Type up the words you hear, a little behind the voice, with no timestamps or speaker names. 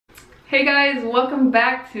Hey guys, welcome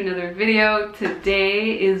back to another video.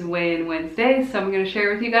 Today is Wednesday, so I'm going to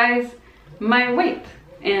share with you guys my weight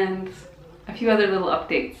and a few other little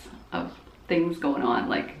updates of things going on,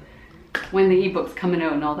 like when the ebook's coming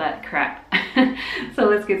out and all that crap. So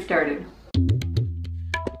let's get started.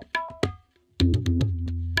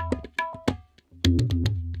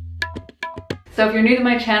 So if you're new to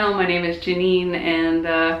my channel, my name is Janine,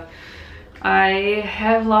 and I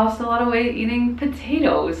have lost a lot of weight eating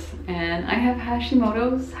potatoes, and I have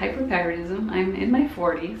Hashimoto's hyperthyroidism. I'm in my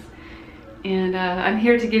 40s, and I'm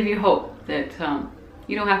here to give you hope that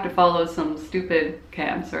you don't have to follow some stupid, okay,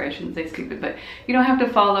 I'm sorry, I shouldn't say stupid, but you don't have to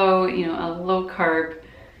follow, you know, a low carb,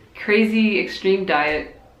 crazy extreme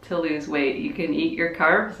diet to lose weight. You can eat your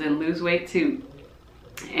carbs and lose weight too.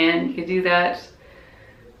 And you can do that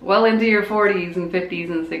well into your 40s and 50s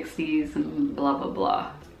and 60s and blah, blah,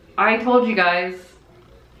 blah. I told you guys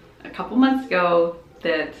a couple months ago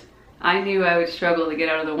that I knew I would struggle to get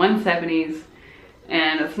out of the 170s,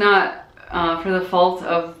 and it's not for the fault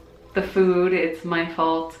of the food, it's my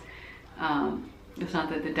fault. It's not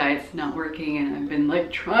that the diet's not working, and I've been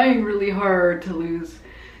like trying really hard to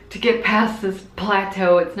get past this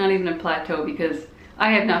plateau. It's not even a plateau because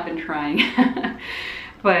I have not been trying.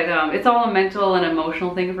 But it's all a mental and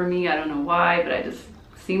emotional thing for me. I don't know why, but I just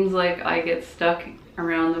seems like I get stuck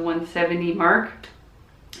around the 170 mark.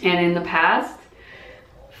 And in the past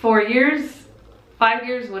 4 years, 5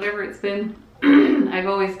 years, whatever it's been, I've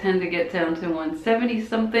always tended to get down to 170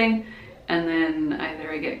 something, and then either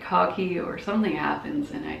I get cocky or something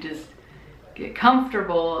happens and I just get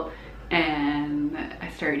comfortable and I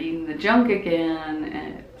start eating the junk again,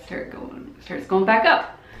 and it starts going back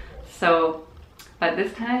up. So, but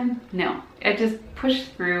this time, no, I just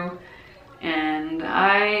pushed through, and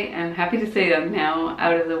I am happy to say I'm now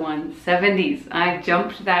out of the 170s. I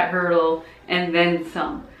jumped that hurdle and then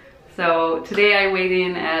some. So today I weighed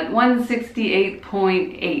in at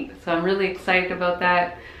 168.8. So I'm really excited about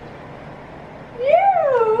that.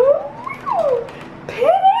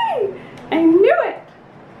 Penny! I knew it!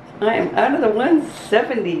 I am out of the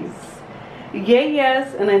 170s. Yay,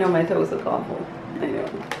 yes. And I know my toes look awful. I know.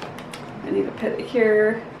 I need a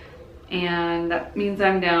pedicure. And that means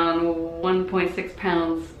I'm down 1.6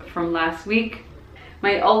 pounds from last week.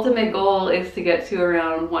 My ultimate goal is to get to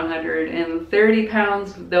around 130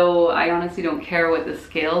 pounds, though I honestly don't care what the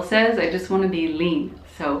scale says. I just want to be lean.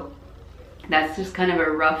 So that's just kind of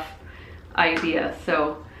a rough idea.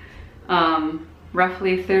 So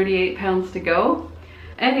roughly 38 pounds to go.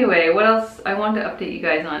 Anyway, what else I wanted to update you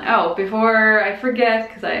guys on? Oh, before I forget,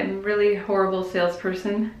 because I'm a really horrible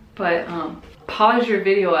salesperson, but pause your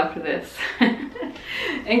video after this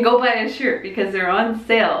and go buy a shirt because they're on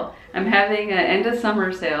sale. I'm having an end of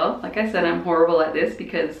summer sale. Like I said, I'm horrible at this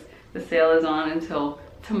because the sale is on until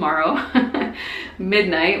tomorrow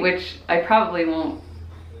midnight, which I probably won't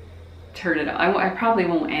turn it on. I probably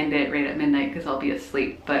won't end it right at midnight because I'll be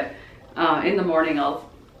asleep, but in the morning I'll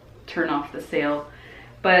turn off the sale.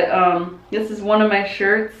 But this is one of my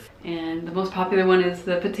shirts, and the most popular one is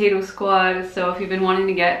the Potato Squad. So if you've been wanting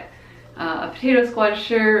to get a Potato Squad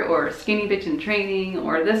shirt or Skinny Bitch in Training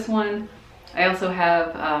or this one, I also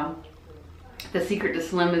have the secret to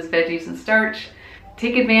slim is veggies and starch.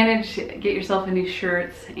 Take advantage, get yourself a new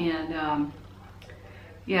shirts, and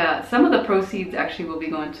yeah, some of the proceeds actually will be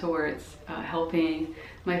going towards helping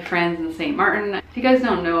my friends in St. Martin. If you guys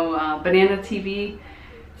don't know Banana TV,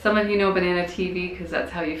 some of you know Banana TV because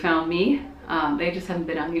that's how you found me. They just haven't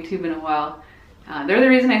been on YouTube in a while. They're the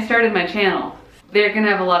reason I started my channel. They're gonna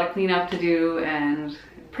have a lot of cleanup to do, and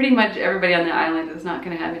pretty much everybody on the island is not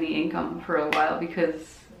gonna have any income for a while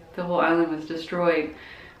because the whole island was destroyed.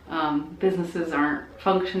 Businesses aren't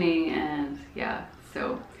functioning, and yeah,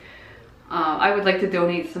 so I would like to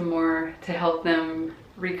donate some more to help them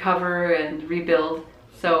recover and rebuild.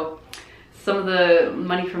 So some of the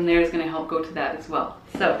money from there is gonna help go to that as well.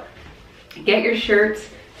 So get your shirts,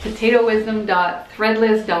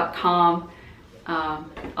 potatowisdom.threadless.com.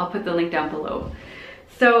 I'll put the link down below.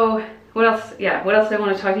 So what else? Yeah, what else do I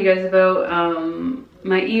want to talk to you guys about?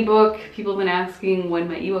 My ebook. People have been asking when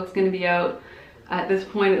my ebook's going to be out. At this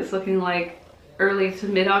point, it's looking like early to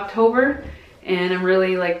mid-October, and I'm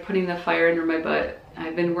really like putting the fire under my butt.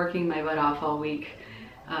 I've been working my butt off all week,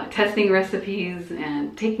 testing recipes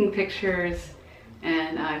and taking pictures,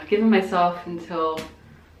 and I've given myself until,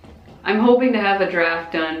 I'm hoping to have a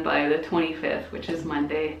draft done by the 25th, which is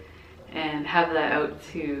Monday, and have that out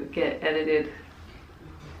to get edited.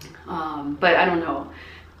 But I don't know.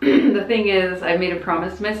 The thing is, I made a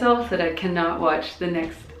promise to myself that I cannot watch the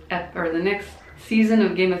next season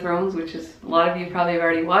of Game of Thrones, which is a lot of you probably have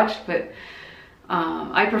already watched, but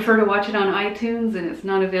I prefer to watch it on iTunes, and it's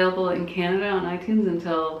not available in Canada on iTunes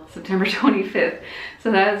until September 25th.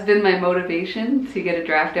 So that has been my motivation to get a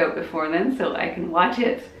draft out before then so I can watch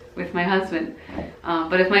it with my husband.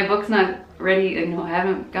 But if my book's not ready, you know, I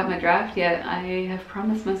haven't got my draft yet, I have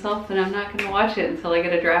promised myself that I'm not going to watch it until I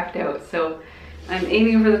get a draft out. So I'm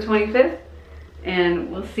aiming for the 25th,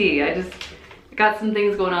 and we'll see. I just got some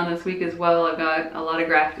things going on this week as well. I've got a lot of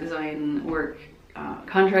graphic design work,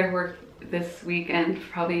 contract work this weekend,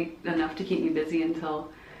 probably enough to keep me busy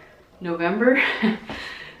until November.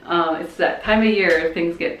 It's that time of year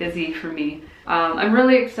things get busy for me. I'm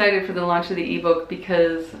really excited for the launch of the ebook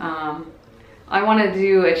because I want to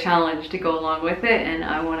do a challenge to go along with it, and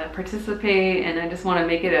I want to participate, and I just want to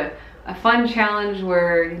make it a fun challenge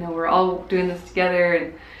where, you know, we're all doing this together,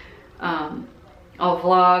 and I'll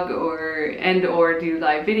vlog or do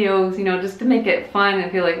live videos, you know, just to make it fun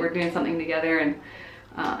and feel like we're doing something together. And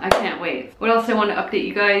I can't wait. What else I want to update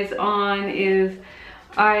you guys on is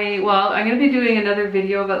I'm going to be doing another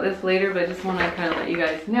video about this later, but I just want to kind of let you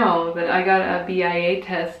guys know that I got a BIA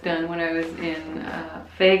test done when I was in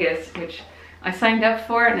Vegas, which I signed up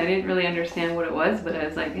for it, and I didn't really understand what it was, but I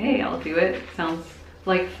was like, hey, I'll do it. It sounds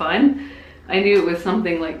like fun. I knew it was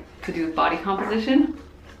something like to do with body composition,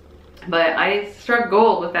 but I struck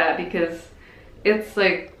gold with that because it's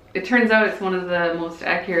like, it turns out it's one of the most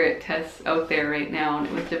accurate tests out there right now, and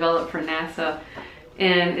it was developed for NASA,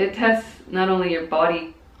 and it tests not only your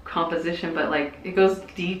body composition, but like it goes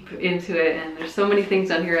deep into it, and there's so many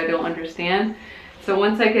things on here I don't understand. So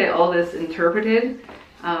once I get all this interpreted,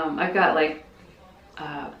 I've got like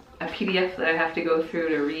a PDF that I have to go through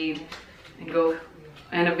to read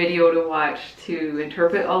and a video to watch to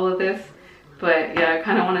interpret all of this. But yeah, I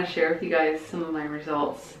kind of want to share with you guys some of my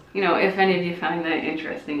results. You know, if any of you find that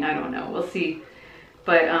interesting, I don't know, we'll see.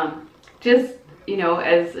 But just, you know,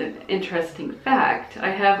 as an interesting fact, I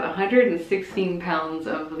have 116 pounds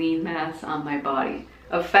of lean mass on my body,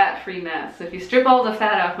 of fat-free mass. So if you strip all the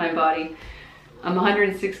fat off my body, I'm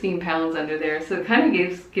 116 pounds under there. So it kind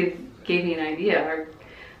of gave me an idea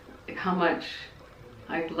of how much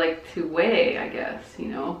I'd like to weigh, I guess, you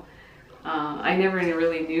know. I never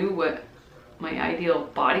really knew what my ideal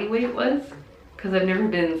body weight was, because I've never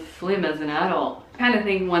been slim as an adult. I kind of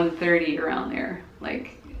think 130 around there,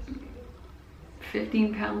 like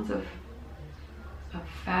 15 pounds of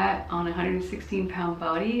fat on a 116 pound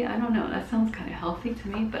body. I don't know, that sounds kind of healthy to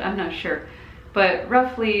me, but I'm not sure. But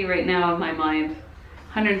roughly right now in my mind,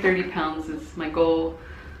 130 pounds is my goal,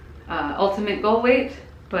 ultimate goal weight,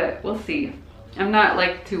 but we'll see. I'm not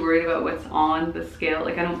like too worried about what's on the scale.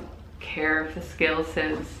 Like I don't care if the scale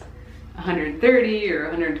says 130 or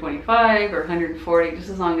 125 or 140, just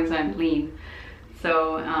as long as I'm lean.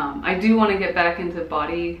 So I do want to get back into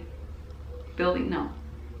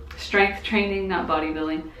strength training, not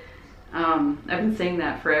bodybuilding. I've been saying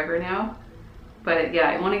that forever now, but yeah,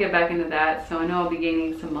 I want to get back into that. So I know I'll be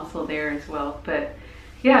gaining some muscle there as well. But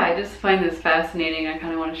yeah, I just find this fascinating. I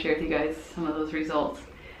kind of want to share with you guys some of those results.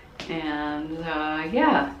 And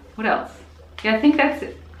yeah, what else? Yeah, I think that's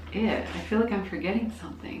it. I feel like I'm forgetting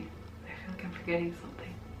something.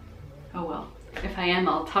 Oh well, if I am,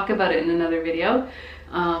 I'll talk about it in another video.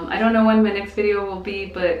 I don't know when my next video will be,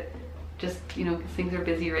 but just, you know, because things are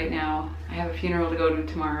busy right now. I have a funeral to go to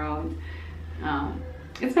tomorrow, and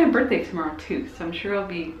it's my birthday tomorrow too, so I'm sure I'll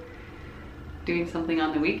be doing something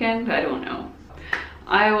on the weekend. I don't know.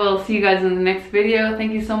 I will see you guys in the next video.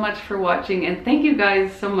 Thank you so much for watching, and thank you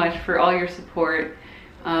guys so much for all your support.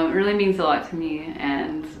 It really means a lot to me,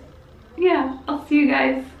 and yeah, I'll see you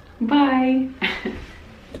guys. Bye.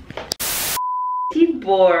 She's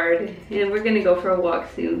bored, and we're gonna go for a walk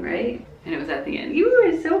soon, right? And it was at the end. You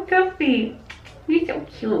are so comfy. You're so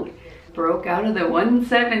cute. Broke out of the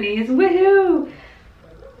 170s. Woohoo!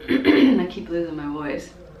 I keep losing my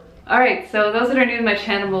voice. Alright, so those that are new to my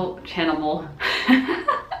channel